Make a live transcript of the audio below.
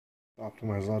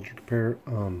Optimized logic repair.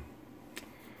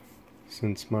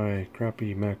 Since my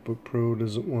crappy MacBook Pro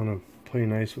doesn't want to play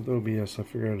nice with OBS, I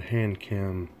figured I'd hand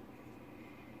cam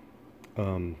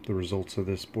the results of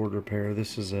this board repair.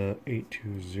 This is a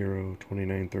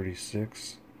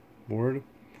 820-2936 board.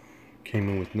 Came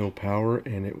in with no power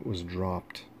and it was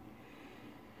dropped.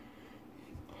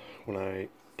 When I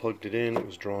plugged it in, it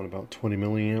was drawing about 20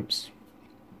 milliamps,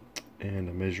 and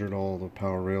I measured all the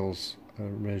power rails. I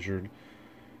measured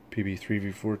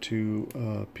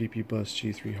PB3V42, PP bus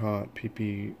G3 hot,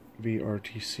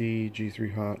 PPVRTC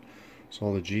G3 hot, so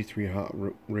all the G3 hot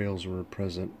rails were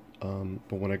present.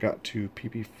 But when I got to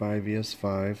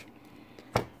PP5ES5,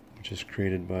 which is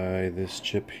created by this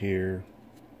chip here,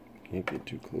 can't get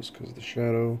too close because of the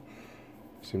shadow.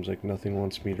 Seems like nothing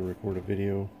wants me to record a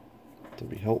video to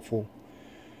be helpful.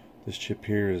 This chip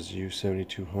here is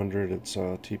U7200. It's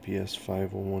TPS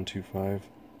 51125.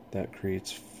 That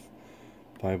creates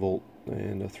 5 volt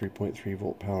and a 3.3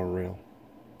 volt power rail.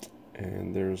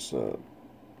 And there's a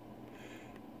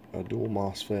dual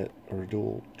MOSFET or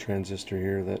dual transistor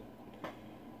here that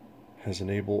has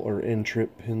enable or N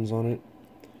trip pins on it.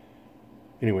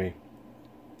 Anyway,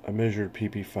 I measured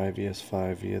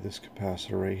PP5ES5 via this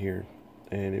capacitor right here,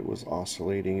 and it was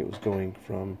oscillating. It was going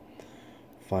from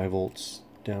 5 volts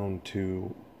down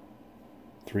to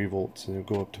 3 volts, and it would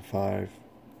go up to 5,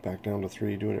 back down to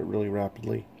 3, doing it really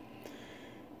rapidly.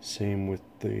 Same with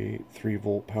the 3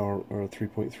 volt power or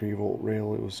 3.3 volt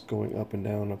rail. It was going up and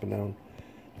down, up and down.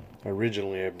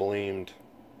 Originally, I blamed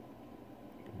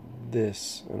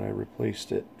this, and I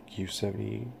replaced it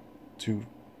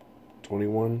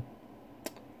Q7221.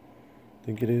 I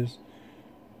think it is.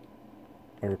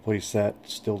 I replaced that,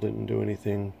 still didn't do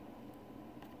anything.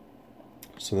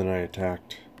 So then I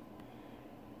attacked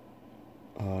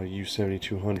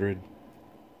U7200,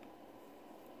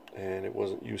 and it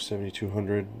wasn't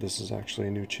U7200. This is actually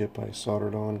a new chip I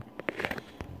soldered on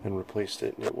and replaced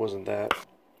it, and it wasn't that.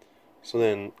 So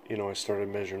then, I started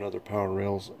measuring other power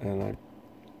rails, and I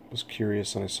was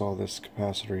curious, and I saw this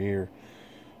capacitor here.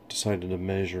 Decided to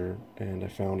measure, and I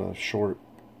found a short.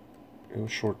 It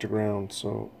was short to ground,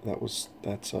 so that's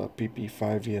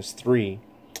PP5ES3.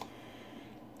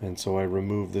 And so I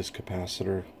removed this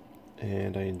capacitor,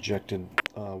 and I injected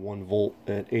 1 volt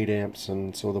at 8 amps,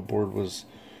 and so the board was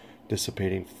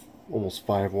dissipating almost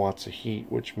 5 watts of heat,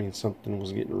 which means something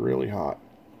was getting really hot.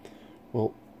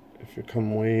 Well, if you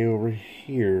come way over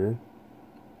here,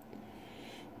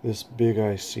 this big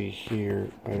IC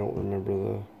here, I don't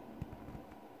remember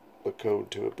the code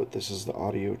to it, but this is the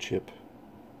audio chip.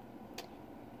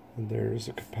 And there's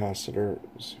a capacitor.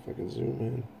 Let's see if I can zoom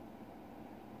in.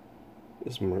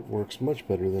 This works much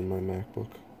better than my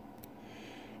MacBook.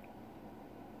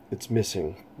 It's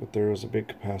missing, but there is a big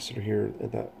capacitor here.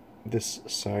 This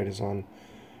side is on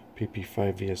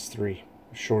PP5ES3,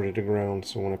 shorted to ground.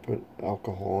 So when I put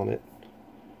alcohol on it,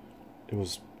 it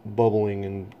was bubbling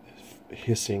and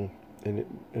hissing, and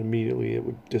immediately it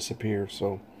would disappear.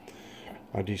 So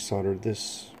I desoldered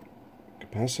this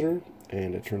capacitor,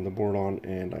 and I turned the board on,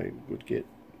 and I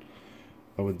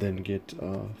would then get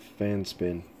fan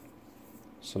spin.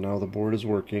 So now the board is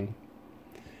working,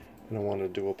 and I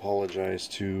wanted to apologize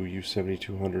to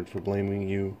U7200 for blaming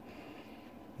you,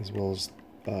 as well as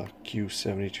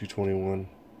Q7221.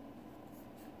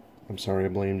 I'm sorry I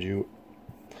blamed you.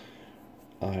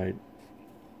 I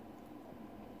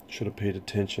should have paid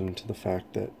attention to the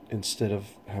fact that instead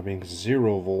of having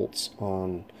 0 volts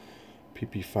on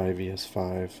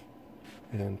PP5ES5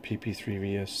 and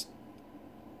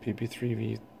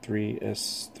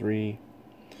PP3V3S3,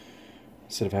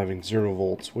 instead of having 0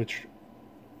 volts, which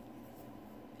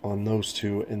on those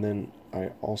two, and then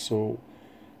I also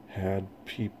had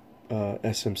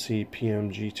SMC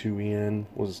PMG2EN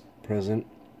was present,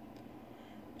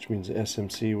 which means the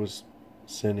SMC was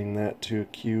sending that to a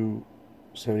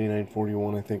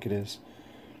Q7941, I think it is.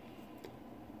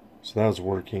 So that was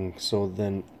working. So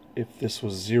then if this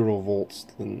was 0 volts,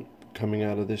 then coming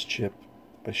out of this chip,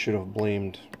 I should have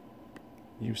blamed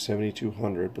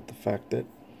U7200, but the fact that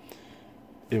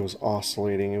it was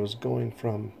oscillating, it was going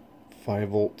from 5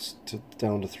 volts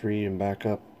down to 3 and back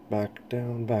up, back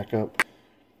down, back up.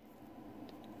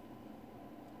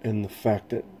 And the fact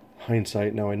that,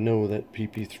 hindsight, now I know that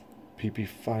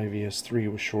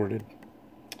PP5ES3 was shorted.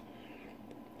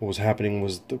 What was happening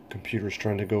was the computer's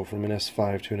trying to go from an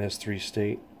S5 to an S3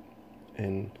 state,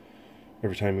 and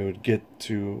every time it would get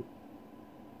to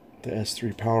the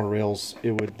S3 power rails,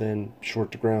 it would then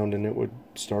short to ground, and it would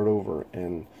start over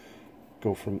and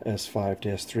go from S5 to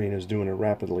S3, and it was doing it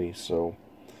rapidly. So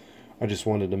I just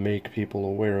wanted to make people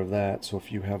aware of that. So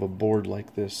if you have a board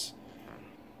like this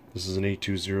This is an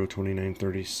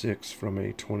A202936 from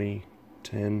a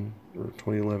 2010 or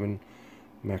 2011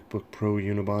 MacBook Pro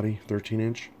unibody,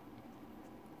 13-inch.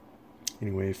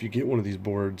 Anyway, if you get one of these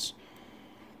boards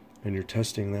and you're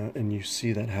testing that and you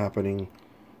see that happening,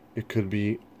 it could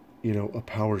be, you know, a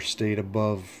power state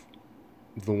above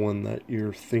the one that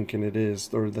you're thinking it is,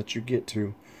 or that you get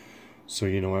to. So,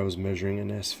 you know, I was measuring an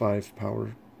S5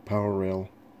 power rail,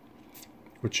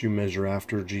 which you measure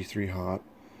after G3 hot,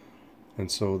 and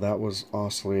so that was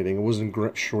oscillating. It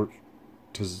wasn't short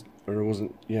to, or it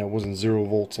wasn't, yeah, it wasn't 0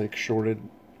 volts, like shorted,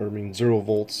 or I mean 0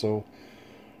 volts. So,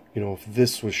 you know, if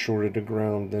this was shorted to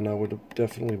ground, then I would have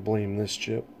definitely blamed this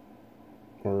chip,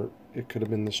 or it could have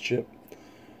been this chip,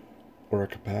 or a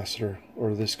capacitor,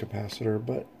 or this capacitor.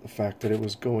 But the fact that it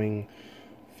was going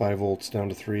 5 volts down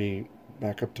to 3,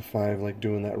 back up to 5, like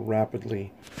doing that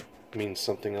rapidly, means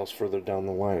something else further down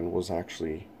the line was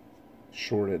actually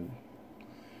shorted.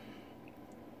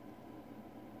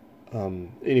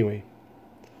 Anyway,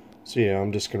 so yeah,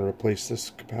 I'm just going to replace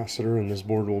this capacitor and this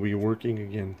board will be working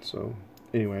again. So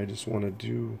anyway, I just wanted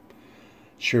to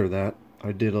share that.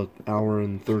 I did an hour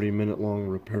and 30-minute long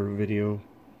repair video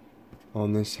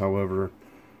on this. However,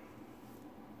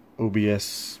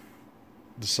 OBS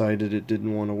decided it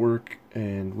didn't want to work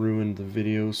and ruined the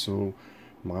video, so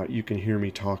you can hear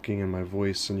me talking in my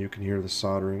voice, and you can hear the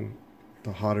soldering,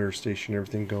 the hot air station,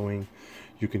 everything going.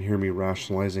 You can hear me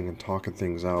rationalizing and talking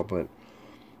things out, but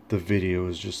the video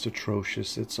is just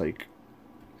atrocious. It's like,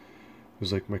 it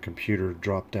was like my computer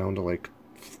dropped down to like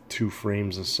 2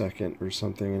 frames a second or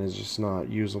something, and it's just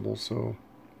not usable. So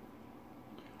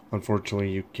unfortunately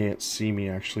you can't see me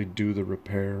actually do the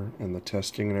repair and the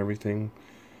testing and everything,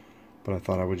 but I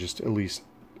thought I would just at least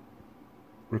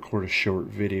record a short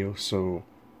video so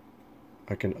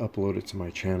I can upload it to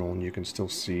my channel and you can still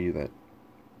see that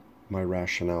my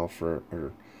rationale for,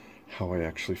 or how I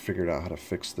actually figured out how to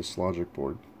fix this logic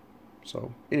board.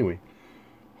 So anyway,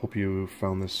 hope you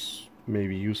found this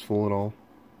maybe useful at all,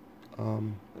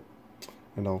 and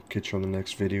I'll catch you on the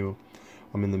next video.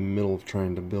 I'm in the middle of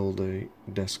trying to build a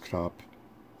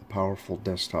powerful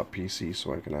desktop PC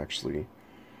so I can actually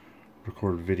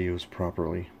record videos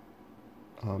properly.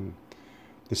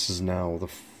 This is now the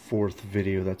 4th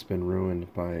video that's been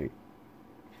ruined by,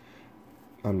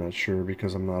 I'm not sure,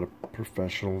 because I'm not a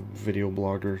professional video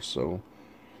blogger, so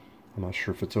I'm not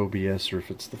sure if it's OBS or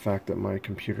if it's the fact that my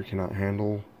computer cannot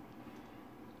handle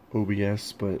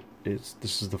OBS, but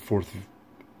this is the 4th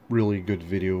really good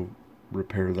video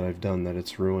repair that I've done that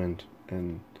it's ruined,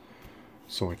 and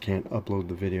so I can't upload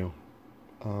the video.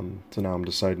 So now I'm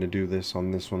deciding to do this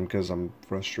on this one because I'm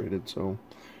frustrated. So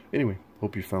anyway,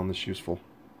 hope you found this useful.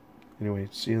 Anyway,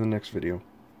 see you in the next video.